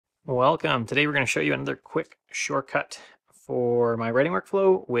Welcome. Today we're going to show you another quick shortcut for my writing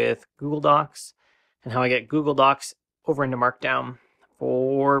workflow with Google Docs and how I get Google Docs over into Markdown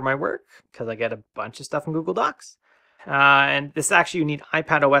for my work because I get a bunch of stuff in Google Docs. And this actually, you need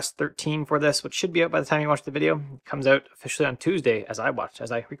iPadOS 13 for this, which should be out by the time you watch the video. It comes out officially on Tuesday as I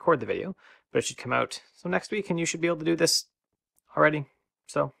record the video, but it should come out so next week and you should be able to do this already.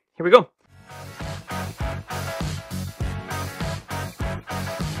 So here we go.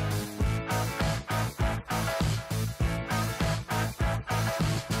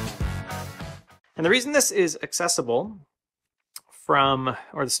 And the reason this is accessible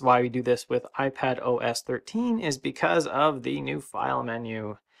this is why we do this with iPadOS 13 is because of the new file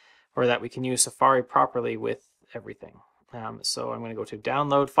menu, or that we can use Safari properly with everything. So I'm going to go to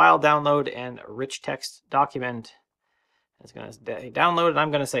download, file download, and rich text document. It's going to say download, and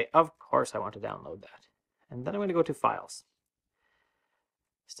I'm going to say, of course I want to download that. And then I'm going to go to files.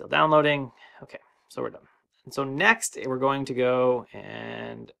 Still downloading. Okay, so we're done. And so next we're going to go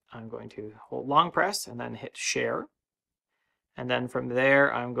and I'm going to hold long press and then hit share. And then from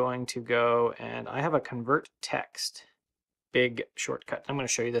there I'm going to go and I have a convert text, big shortcut. I'm going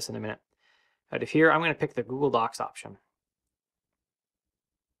to show you this in a minute. Out of here I'm going to pick the Google Docs option.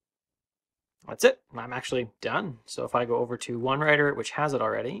 That's it. I'm actually done. So if I go over to OneWriter, which has it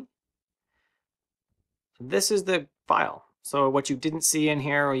already, this is the file. So what you didn't see in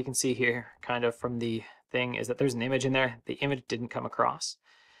here, or you can see here kind of from the thing, is that there's an image in there. The image didn't come across,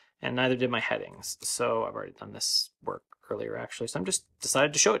 and neither did my headings. So I've already done this work earlier actually, so I'm just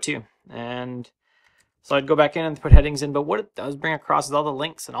decided to show it to you. And so I'd go back in and put headings in, but what it does bring across is all the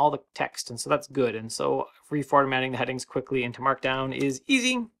links and all the text, and so that's good. And so reformatting the headings quickly into Markdown is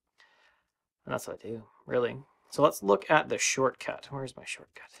easy, and that's what I do, really. So let's look at the shortcut. Where's my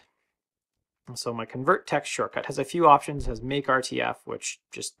shortcut? So my convert text shortcut has a few options. It has make RTF, which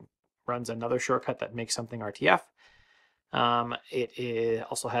just runs another shortcut that makes something RTF. It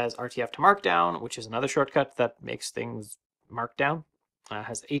also has RTF to Markdown, which is another shortcut that makes things Markdown.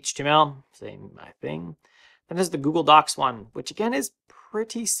 Has HTML, same thing. Then there's the Google Docs one, which again is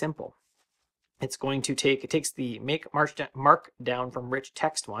pretty simple. It takes the make Markdown from rich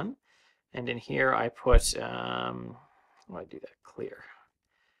text one, and in here I put, I do that clear.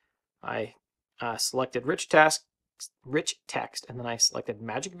 I selected rich text, and then I selected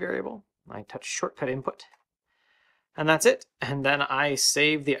magic variable. I touch shortcut input, and that's it. And then I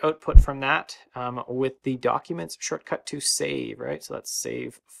save the output from that with the documents shortcut to save, right? So that's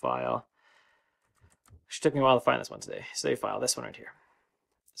save file. It took me a while to find this one today. Save file, this one right here.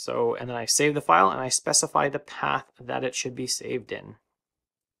 So, and then I save the file and I specify the path that it should be saved in.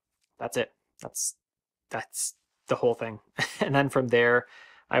 That's it. That's the whole thing. And then from there,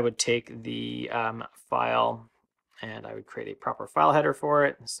 I would take the file and I would create a proper file header for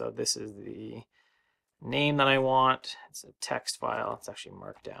it. So this is the name that I want. It's a text file. It's actually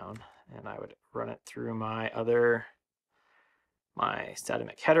Markdown. And I would run it through my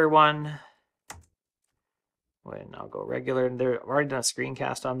static header one. When I'll go regular, I've already done a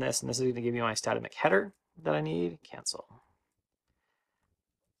screencast on this, and this is going to give you my static header that I need. Cancel.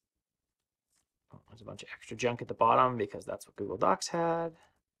 There's a bunch of extra junk at the bottom because that's what Google Docs had.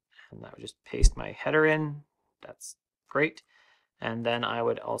 And I would just paste my header in. That's great. And then I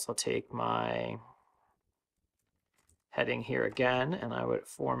would also take my heading here again, and I would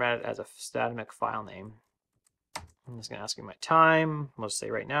format it as a static file name. I'm just going to ask you my time. We'll just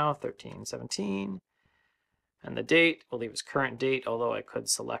say right now, 13/17. And the date, we'll leave as current date, although I could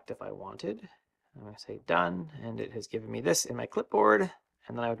select if I wanted. I'm going to say done, and it has given me this in my clipboard,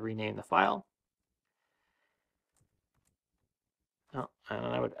 and then I would rename the file. Oh, and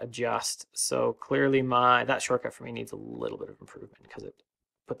I would adjust. So clearly that shortcut for me needs a little bit of improvement because it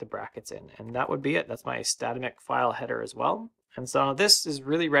put the brackets in, and that would be it. That's my static file header as well. And so this is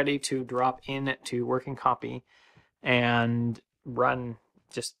really ready to drop into working copy and run.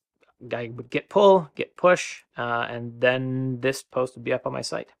 Just I would git pull, git push, and then this post would be up on my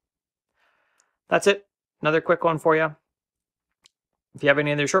site. That's it. Another quick one for you. If you have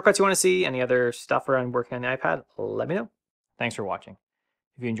any other shortcuts you want to see, any other stuff around working on the iPad, let me know. Thanks for watching.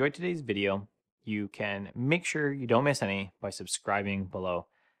 If you enjoyed today's video, you can make sure you don't miss any by subscribing below.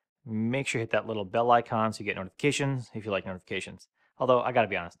 Make sure you hit that little bell icon so you get notifications if you like notifications. Although, I gotta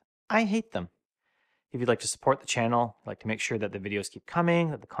be honest, I hate them. If you'd like to support the channel, like to make sure that the videos keep coming,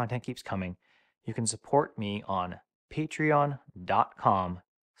 that the content keeps coming, you can support me on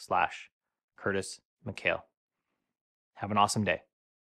patreon.com/Curtis McHale. Have an awesome day.